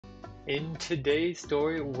In today's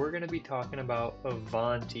story, we're going to be talking about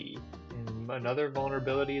Ivanti, and another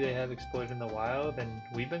vulnerability they have exploited in the wild, and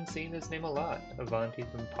we've been seeing this name a lot. Avanti's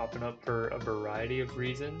been popping up for a variety of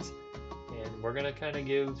reasons, and we're going to kind of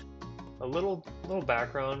give a little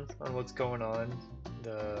background on what's going on,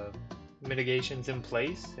 the mitigations in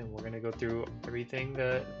place, and we're going to go through everything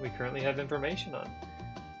that we currently have information on.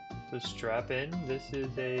 So strap in, this is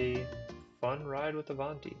a fun ride with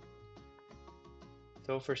Avanti.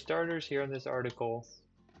 So for starters here in this article,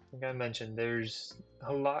 like I mentioned, there's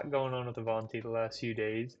a lot going on with Ivanti the last few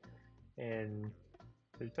days, and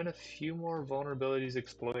there's been a few more vulnerabilities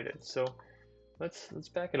exploited. So let's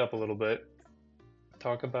back it up a little bit,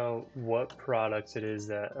 talk about what products it is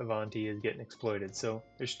that Ivanti is getting exploited. So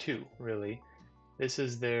there's two really. This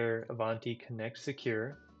is their Ivanti Connect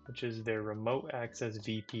Secure, which is their remote access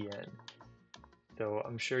VPN. So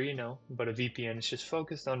I'm sure you know, but a VPN is just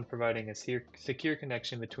focused on providing a secure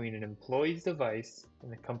connection between an employee's device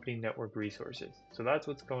and the company network resources. So that's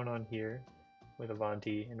what's going on here with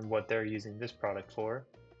Ivanti and what they're using this product for.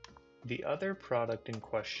 The other product in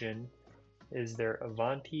question is their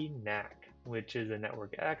Ivanti NAC, which is a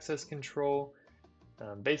network access control.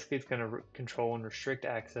 Basically, it's going to control and restrict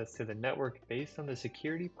access to the network based on the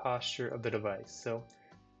security posture of the device. So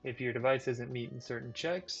if your device isn't meeting certain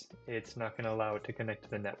checks, it's not going to allow it to connect to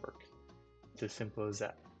the network. It's as simple as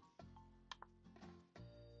that.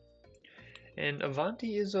 And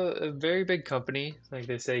Ivanti is a very big company. Like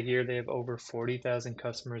they say here, they have over 40,000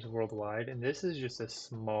 customers worldwide, and this is just a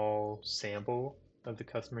small sample of the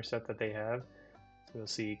customer set that they have. So you'll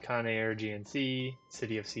see Conair, GNC,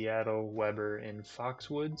 City of Seattle, Weber, and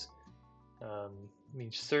Foxwoods. I mean,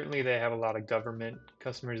 certainly they have a lot of government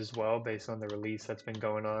customers as well, based on the release that's been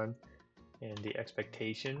going on and the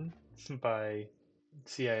expectation by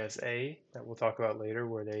CISA that we'll talk about later,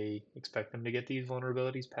 where they expect them to get these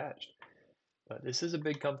vulnerabilities patched. But this is a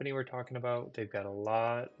big company we're talking about. They've got a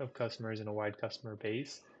lot of customers and a wide customer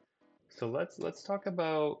base. So let's talk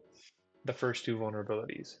about the first two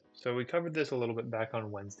vulnerabilities. So we covered this a little bit back on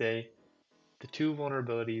Wednesday. The two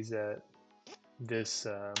vulnerabilities that this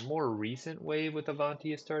more recent wave with Avanti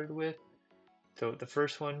has started with. So the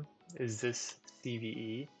first one is this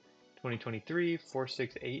CVE 2023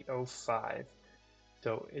 46805.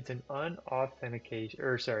 So it's an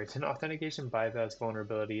it's an authentication bypass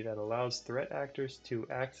vulnerability that allows threat actors to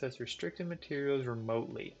access restricted materials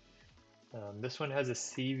remotely. This one has a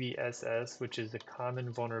CVSS, which is the Common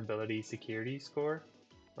Vulnerability Security Score,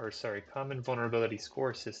 Common Vulnerability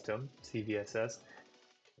Score System, CVSS,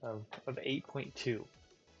 of 8.2.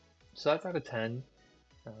 So that's out of 10.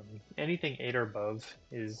 Anything 8 or above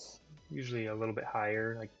is usually a little bit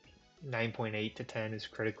higher, like 9.8 to 10 is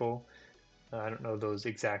critical. I don't know those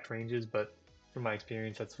exact ranges, but from my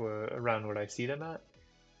experience, that's around what I see them at.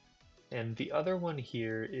 And the other one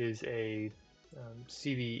here is a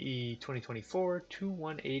CVE 2024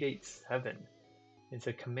 21887. It's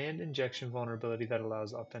a command injection vulnerability that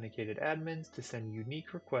allows authenticated admins to send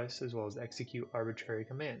unique requests as well as execute arbitrary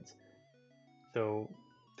commands. So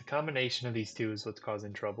the combination of these two is what's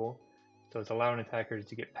causing trouble. So it's allowing attackers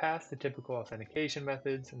to get past the typical authentication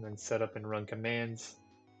methods and then set up and run commands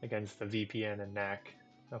against the VPN and NAC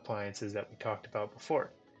appliances that we talked about before.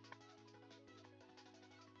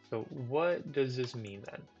 So what does this mean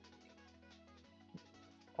then?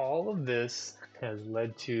 All of this has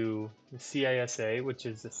led to the CISA, which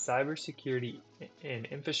is the Cybersecurity and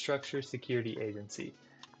Infrastructure Security Agency.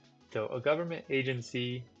 So a government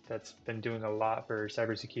agency that's been doing a lot for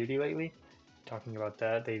cybersecurity lately. Talking about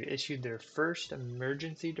that, they've issued their first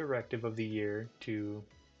emergency directive of the year to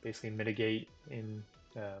basically mitigate and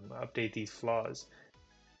update these flaws.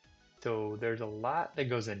 So there's a lot that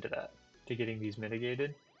goes into that to getting these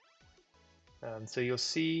mitigated. So you'll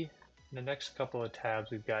see in the next couple of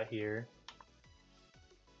tabs we've got here,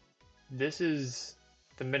 this is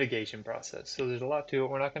the mitigation process. So there's a lot to it.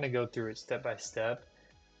 We're not going to go through it step by step,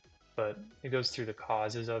 but it goes through the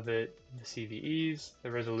causes of it, the CVEs,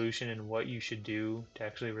 the resolution, and what you should do to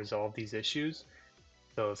actually resolve these issues.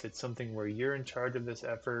 So if it's something where you're in charge of this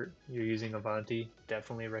effort, you're using Ivanti,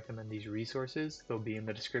 definitely recommend these resources. They'll be in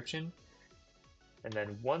the description. And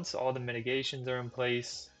then once all the mitigations are in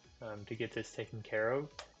place to get this taken care of,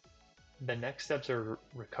 the next steps are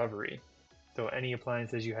recovery. So any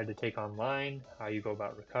appliances you had to take online, how you go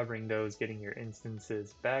about recovering those, getting your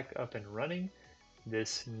instances back up and running.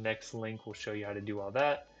 This next link will show you how to do all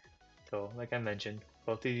that. So like I mentioned,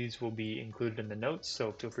 both of these will be included in the notes,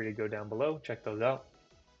 so feel free to go down below, check those out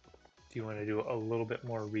if you want to do a little bit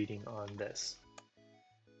more reading on this.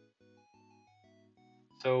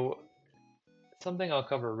 So something I'll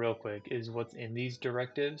cover real quick is what's in these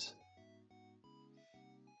directives.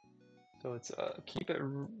 So it's keep it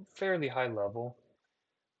fairly high level,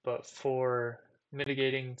 but for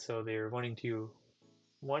mitigating, so they're wanting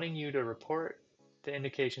you to report the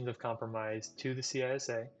indications of compromise to the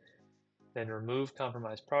CISA, then remove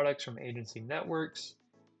compromised products from agency networks,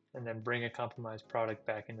 and then bring a compromised product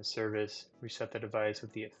back into service, reset the device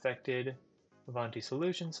with the affected Ivanti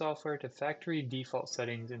solution software to factory default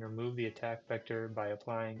settings, and remove the attack vector by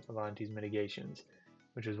applying Ivanti's mitigations,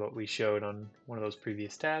 which is what we showed on one of those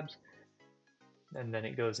previous tabs. And then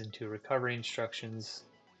it goes into recovery instructions.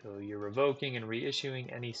 So you're revoking and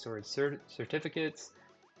reissuing any stored certificates,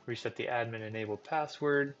 reset the admin enabled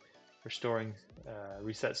password,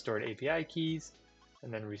 reset stored API keys,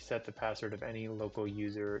 and then reset the password of any local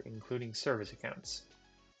user, including service accounts.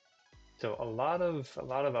 So a lot of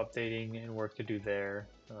updating and work to do there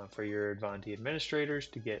for your Ivanti administrators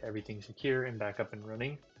to get everything secure and back up and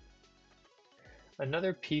running.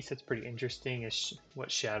 Another piece that's pretty interesting is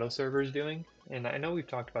what Shadow Server is doing, and I know we've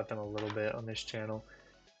talked about them a little bit on this channel,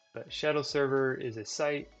 but Shadow Server is a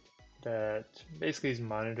site that basically is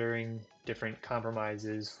monitoring different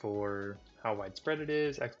compromises for how widespread it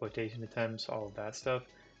is, exploitation attempts, all of that stuff.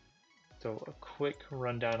 So a quick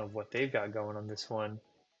rundown of what they've got going on this one.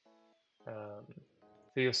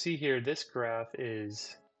 So you'll see here, this graph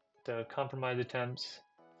is the compromise attempts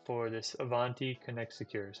for this Ivanti Connect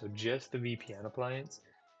Secure, so just the VPN appliance.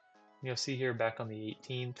 You'll see here back on the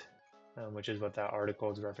 18th, which is what that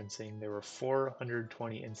article is referencing, there were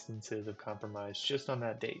 420 instances of compromise just on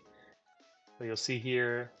that date. So you'll see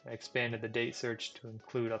here, I expanded the date search to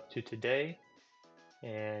include up to today,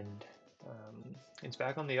 and it's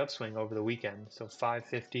back on the upswing over the weekend. So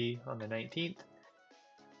 550 on the 19th,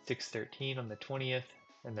 613 on the 20th,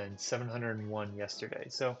 and then 701 yesterday.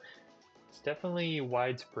 So it's definitely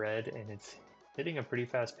widespread and it's hitting a pretty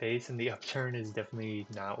fast pace, and the upturn is definitely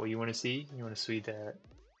not what you want to see. You want to see that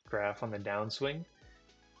graph on the downswing.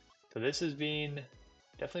 So this is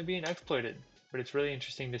definitely being exploited, but it's really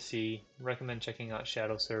interesting to see. Recommend checking out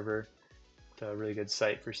Shadow Server. It's a really good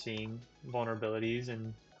site for seeing vulnerabilities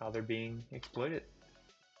and how they're being exploited.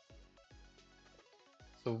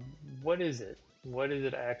 So what is it? What is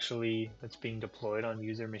it actually that's being deployed on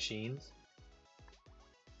user machines?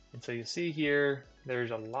 And so you see here,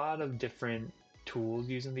 there's a lot of different tools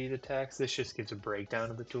using these attacks. This just gives a breakdown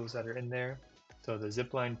of the tools that are in there. So the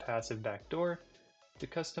zipline passive backdoor, the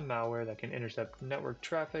custom malware that can intercept network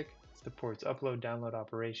traffic, supports upload download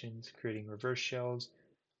operations, creating reverse shells,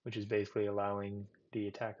 which is basically allowing the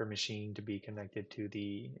attacker machine to be connected to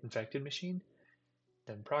the infected machine.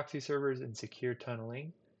 Then proxy servers and secure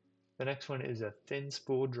tunneling. The next one is a thin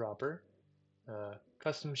spool dropper,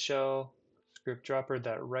 custom shell script dropper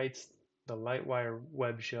that writes the Lightwire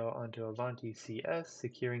web shell onto Ivanti CS,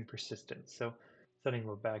 securing persistence. So setting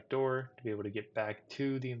up a backdoor to be able to get back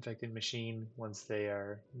to the infected machine once they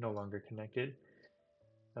are no longer connected.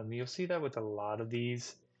 You'll see that with a lot of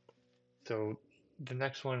these. So the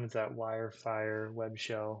next one is that Wirefire web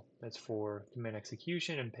shell that's for command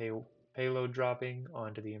execution and payload dropping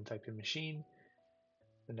onto the infected machine.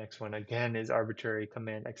 The next one again is arbitrary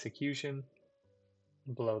command execution.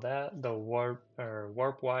 Below that, the warp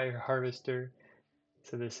wire harvester.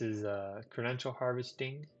 So this is credential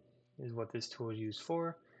harvesting is what this tool is used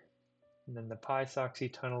for. And then the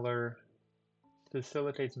PySoxy tunneler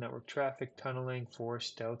facilitates network traffic tunneling for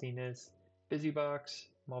stealthiness. BusyBox,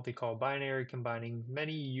 multi-call binary combining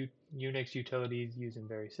many Unix utilities used in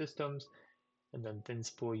various systems. And then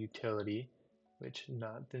ThinSpool utility, which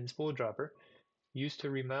not ThinSpool dropper, used to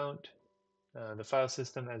remount the file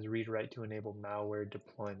system as read-write to enable malware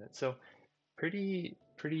deployment. So pretty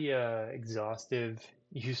exhaustive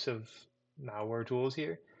use of malware tools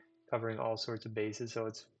here, covering all sorts of bases. So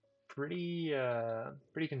it's pretty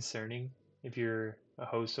concerning if you're a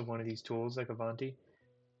host of one of these tools like Ivanti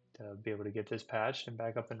to be able to get this patched and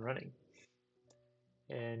back up and running.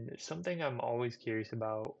 And something I'm always curious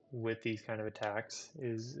about with these kind of attacks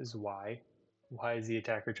is why. Why is the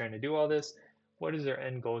attacker trying to do all this? What is their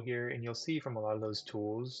end goal here? And you'll see from a lot of those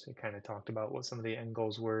tools, it kind of talked about what some of the end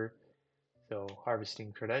goals were. So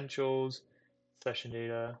harvesting credentials, session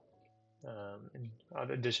data, and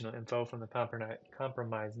additional info from the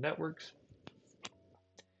compromised networks.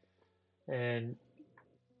 And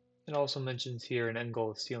it also mentions here an end goal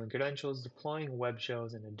of stealing credentials, deploying web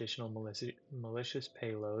shells, and additional malicious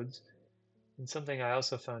payloads. And something I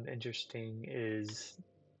also found interesting is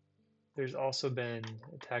there's also been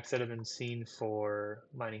attacks that have been seen for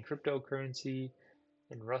mining cryptocurrency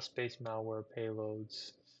and Rust-based malware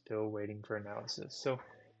payloads still waiting for analysis. So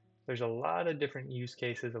there's a lot of different use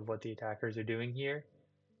cases of what the attackers are doing here.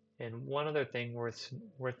 And one other thing worth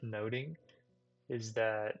noting is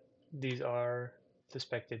that these are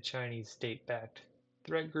suspected Chinese state-backed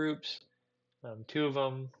threat groups. Two of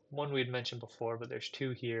them, one we'd mentioned before, but there's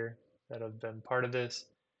two here that have been part of this,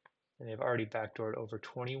 and they've already backdoored over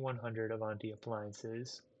 2,100 Ivanti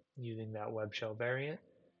appliances using that web shell variant.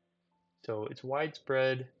 So it's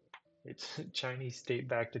widespread. It's Chinese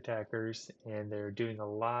state-backed attackers, and they're doing a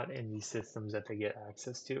lot in these systems that they get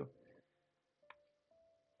access to.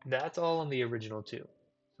 That's all on the original two.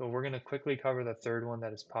 So we're going to quickly cover the third one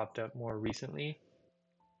that has popped up more recently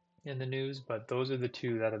in the news, but those are the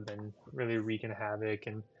two that have been really wreaking havoc.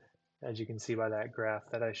 And as you can see by that graph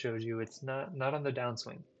that I showed you, it's not on the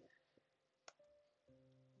downswing.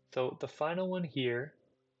 So the final one here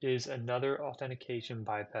is another authentication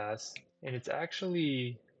bypass, and it's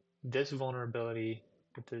actually this vulnerability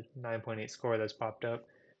with the 9.8 score that's popped up.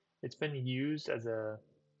 It's been used as a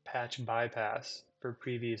patch bypass for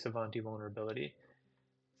previous Ivanti vulnerability.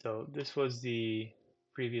 So this was the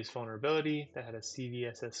previous vulnerability that had a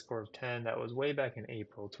CVSS score of 10 that was way back in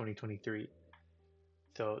April 2023.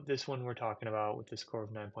 So this one we're talking about with the score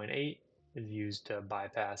of 9.8 is used to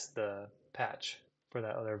bypass the patch for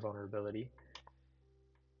that other vulnerability.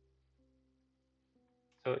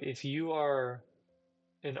 So if you are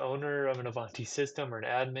an owner of an Ivanti system or an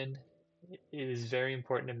admin, it is very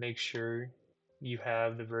important to make sure you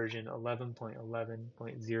have the version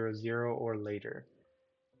 11.11.00 or later,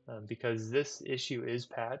 because this issue is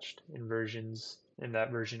patched in versions in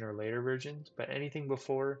that version or later versions, but anything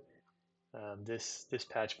before this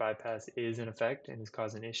patch bypass is in effect and is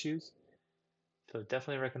causing issues. So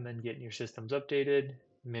definitely recommend getting your systems updated,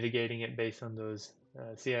 mitigating it based on those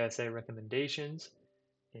CISA recommendations,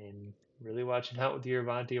 and really watching out with your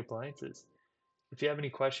Ivanti appliances. If you have any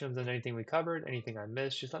questions on anything we covered, anything I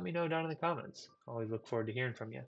missed, just let me know down in the comments. Always look forward to hearing from you.